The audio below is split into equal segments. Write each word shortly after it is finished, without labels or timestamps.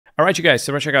Alright you guys,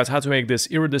 so let's check out how to make this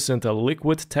iridescent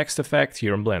liquid text effect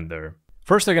here in Blender.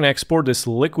 First I'm going to export this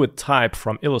liquid type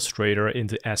from Illustrator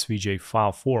into SVG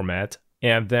file format,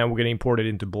 and then we're going to import it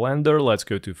into Blender. Let's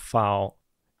go to File,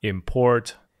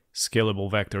 Import, Scalable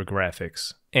Vector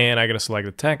Graphics. And I'm going to select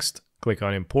the text, click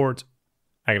on Import,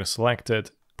 I'm going to select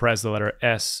it, press the letter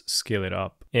S, scale it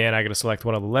up. And I'm going to select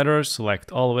one of the letters,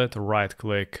 select all of it, right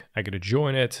click, I'm going to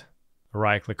join it,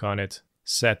 right click on it,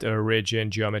 set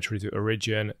origin, geometry to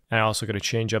origin. I'm also going to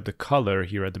change up the color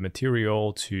here at the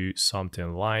material to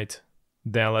something light.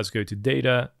 Then let's go to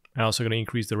data. I'm also going to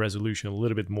increase the resolution a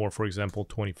little bit more, for example,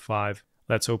 25.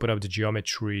 Let's open up the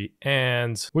geometry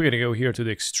and we're going to go here to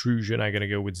the extrusion. I'm going to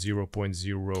go with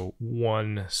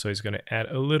 0.01. So it's going to add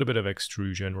a little bit of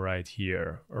extrusion right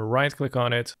here. Right click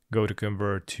on it, go to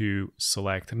convert to,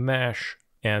 select mesh.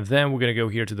 And then we're going to go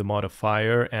here to the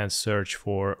modifier and search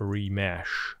for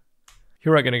remesh.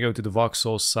 Here I'm going to go to the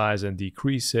voxel size and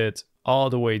decrease it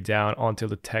all the way down until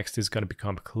the text is going to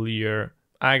become clear.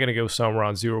 I'm going to go somewhere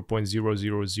around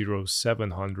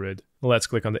 0.000700. Let's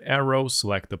click on the arrow,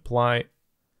 select apply,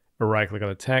 right click on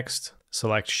the text,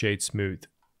 select shade smooth.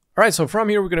 Alright, so from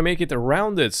here we're going to make it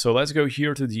rounded. So let's go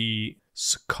here to the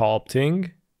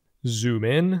sculpting, zoom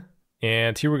in,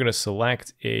 and here we're going to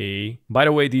select a... By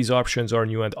the way, these options are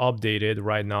new and updated.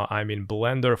 Right now I'm in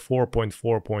Blender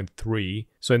 4.4.3.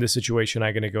 So in this situation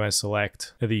I'm going to go and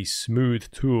select the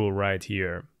smooth tool right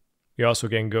here. You also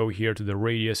can go here to the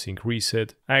radius, increase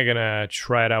it. I'm gonna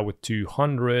try it out with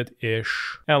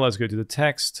 200-ish. And let's go to the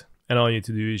text. And all you need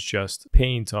to do is just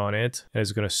paint on it. And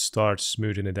it's gonna start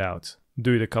smoothing it out.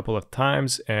 Do it a couple of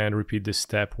times and repeat this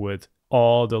step with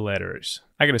all the letters.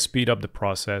 I'm gonna speed up the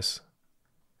process.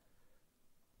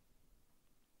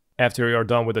 After you are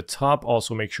done with the top,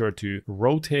 also make sure to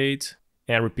rotate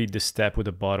and repeat this step with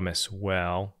the bottom as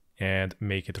well. And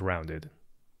make it rounded.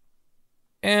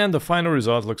 And the final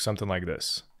result looks something like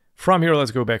this. From here, let's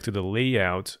go back to the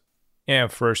layout.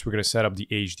 And first, we're going to set up the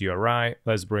HDRI.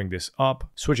 Let's bring this up,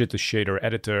 switch it to shader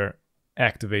editor,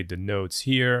 activate the nodes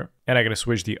here, and I'm going to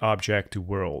switch the object to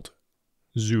world.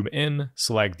 Zoom in,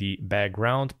 select the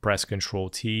background, press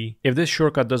Ctrl T. If this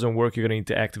shortcut doesn't work, you're going to need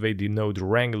to activate the node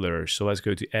wrangler. So let's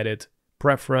go to edit,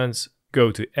 preference,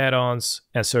 go to add-ons,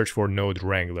 and search for node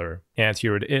wrangler. And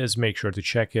here it is, make sure to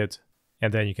check it.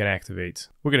 And then you can activate.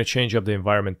 We're going to change up the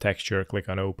environment texture, click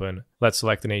on open. Let's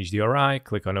select an HDRI,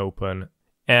 click on open,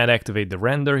 and activate the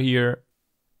render here.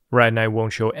 Right now it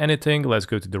won't show anything. Let's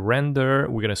go to the render.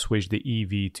 We're going to switch the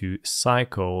EV to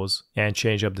cycles and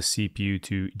change up the CPU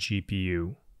to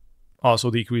GPU.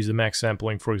 Also decrease the max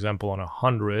sampling, for example, on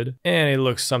 100. And it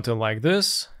looks something like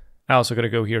this. I'm also going to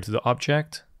go here to the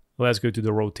object. Let's go to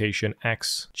the rotation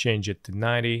X, change it to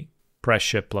 90. Press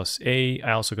Shift plus A.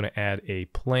 I'm also going to add a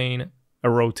plane. I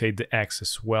rotate the X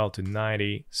as well to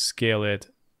 90, scale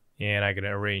it, and I'm going to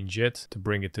arrange it to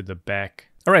bring it to the back.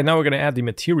 Alright, now we're going to add the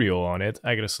material on it.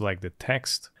 I'm going to select the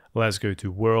text. Let's go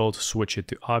to world, switch it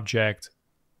to object,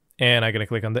 and I'm going to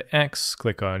click on the X,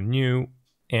 click on new,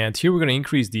 and here we're going to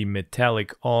increase the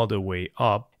metallic all the way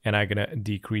up, and I'm going to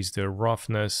decrease the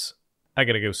roughness. I'm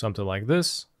going to go something like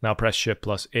this. Now press Shift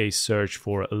plus A, search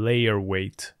for layer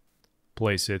weight,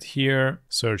 place it here,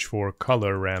 search for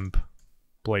color ramp.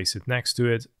 Place it next to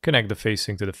it, connect the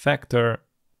facing to the vector,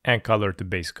 and color to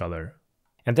base color.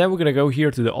 And then we're going to go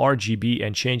here to the RGB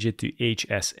and change it to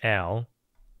HSL.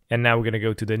 And now we're going to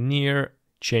go to the near,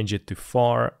 change it to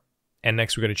far. And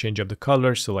next we're going to change up the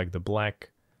color, select the black,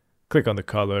 click on the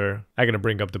color. I'm going to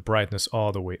bring up the brightness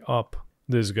all the way up.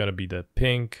 This is going to be the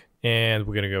pink. And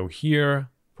we're going to go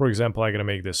here. For example, I'm going to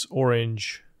make this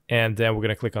orange. And then we're going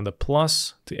to click on the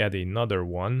plus to add another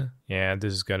one. And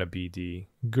this is going to be the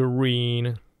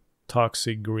green,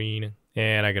 toxic green.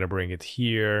 And I'm going to bring it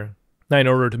here. Now, in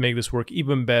order to make this work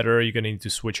even better, you're going to need to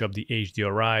switch up the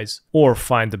HDRIs or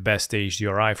find the best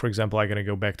HDRI. For example, I'm going to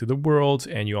go back to the world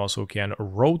and you also can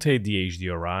rotate the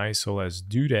HDRI. So let's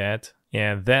do that.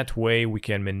 And that way we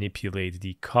can manipulate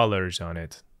the colors on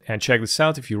it. And check this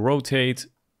out. If you rotate,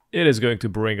 it is going to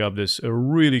bring up this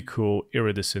really cool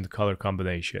iridescent color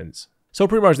combinations. So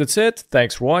pretty much that's it.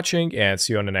 Thanks for watching and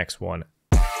see you on the next one.